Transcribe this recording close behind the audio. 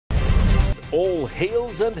all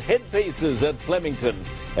heels and headpieces at Flemington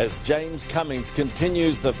as James Cummings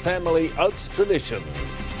continues the family Oaks tradition.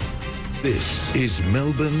 This is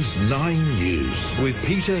Melbourne's 9 News with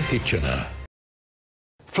Peter Hitchener.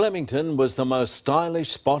 Flemington was the most stylish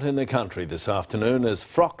spot in the country this afternoon as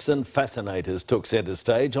frocks and fascinators took centre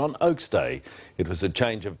stage on Oaks Day. It was a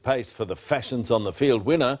change of pace for the Fashions on the Field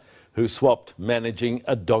winner, who swapped managing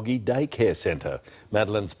a doggy daycare centre.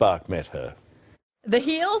 Madeline Spark met her. The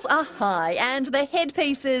heels are high and the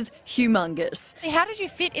headpieces humongous. How did you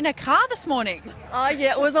fit in a car this morning? Oh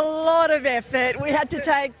yeah, it was a lot of effort. We had to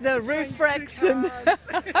take the roof racks and...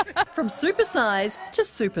 From super size to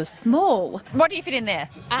super small. What do you fit in there?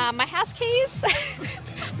 My house keys,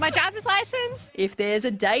 my driver's license. If there's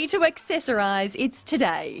a day to accessorise, it's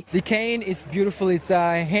today. The cane is beautiful. It's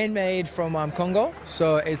handmade from Congo,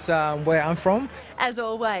 so it's where I'm from. As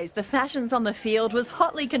always, the Fashions on the Field was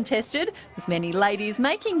hotly contested, with many ladies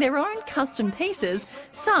making their own custom pieces,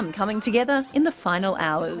 some coming together in the final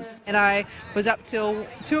hours. And I was up till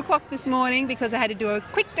 2 o'clock this morning because I had to do a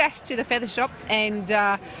quick dash to the feather shop and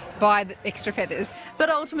buy the extra feathers.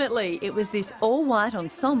 But ultimately, it was this all-white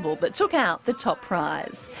ensemble that took out the top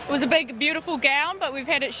prize. It was a big, beautiful gown, but we've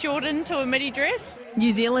had it shortened to a midi dress.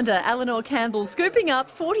 New Zealander Eleanor Campbell scooping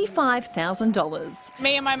up $45,000.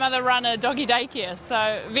 Me and my mother run a doggy daycare,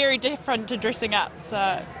 so very different to dressing up.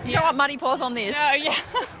 So You don't want muddy paws on this. Oh, yeah.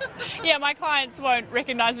 Yeah, my clients won't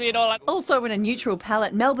recognise me at all. Also in a neutral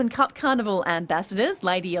palette, Melbourne Cup Carnival ambassadors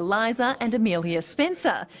Lady Eliza and Amelia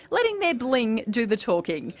Spencer, letting their bling do the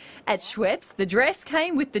talking. At Schweppes, the dress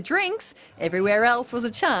came with the drinks. Everywhere else was a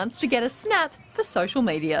chance to get a snap for social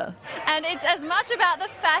media. And it's as much about the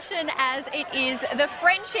fashion as it is the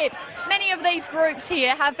friendships. Many of these groups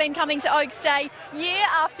here have been coming to Oaks Day year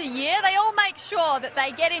after year. They all make sure that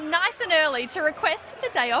they get in nice and early to request the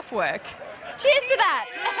day off work. Cheers to that.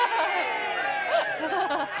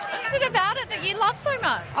 What is it about it that you love so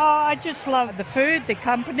much? Oh, I just love the food, the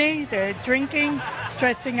company, the drinking,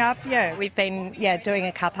 dressing up, yeah. We've been doing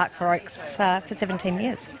a car park for Oaks for 17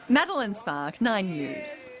 years. Madeline Spark, 9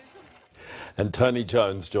 News. And Tony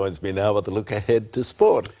Jones joins me now with a look ahead to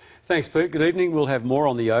sport. Thanks, Pete. Good evening. We'll have more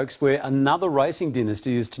on the Oaks, where another racing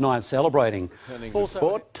dynasty is tonight celebrating. Turning to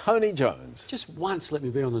sport, Tony Jones. Just once let me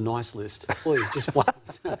be on the nice list, please, just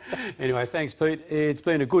once. Anyway, thanks, Pete. It's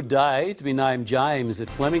been a good day to be named James at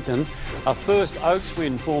Flemington. A first Oaks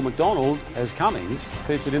win for McDonald as Cummings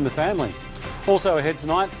keeps it in the family. Also ahead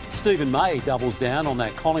tonight, Stephen May doubles down on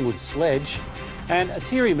that Collingwood sledge. And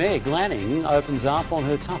Atiri Meg Lanning opens up on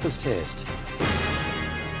her toughest test.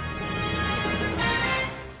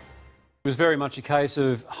 It was very much a case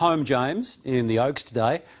of home James in the Oaks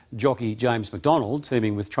today. Jockey James McDonald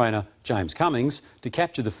teaming with trainer James Cummings to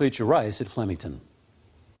capture the feature race at Flemington.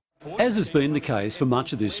 As has been the case for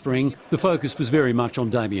much of this spring, the focus was very much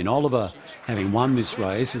on Damien Oliver. Having won this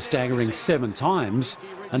race a staggering 7 times,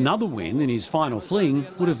 another win in his final fling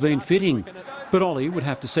would have been fitting. But Ollie would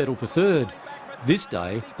have to settle for third. This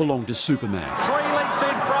day belonged to Superman. 3 lengths in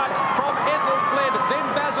front from Ethelfled, then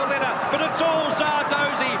Basilina, but it's all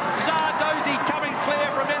Zardozi. Zardozi coming clear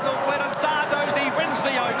from Ethelfled, and Zardozi wins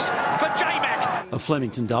the Oaks for J-Mac. A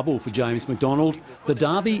Flemington double for James McDonald, the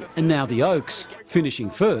Derby and now the Oaks, finishing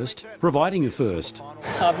first, providing a first.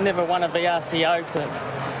 I've never won a VRC Oaks.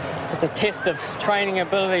 It's a test of training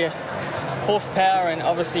ability, horsepower, and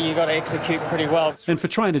obviously you've got to execute pretty well. And for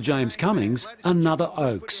trainer James Cummings, another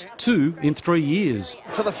Oaks, 2 in 3 years.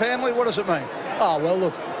 For the family, what does it mean? Oh, well,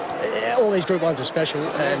 look, all these Group 1s are special,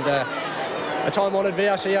 and a time-honoured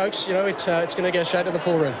VRC Oaks, it's going to go straight to the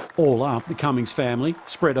pool room. All up, the Cummings family,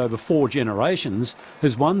 spread over 4 generations,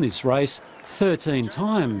 has won this race 13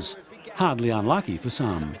 times. Hardly unlucky for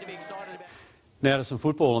some. Now to some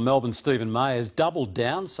football, and Melbourne's Stephen May has doubled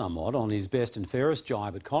down somewhat on his best and fairest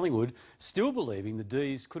jibe at Collingwood, still believing the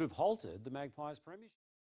D's could have halted the Magpies' premiership.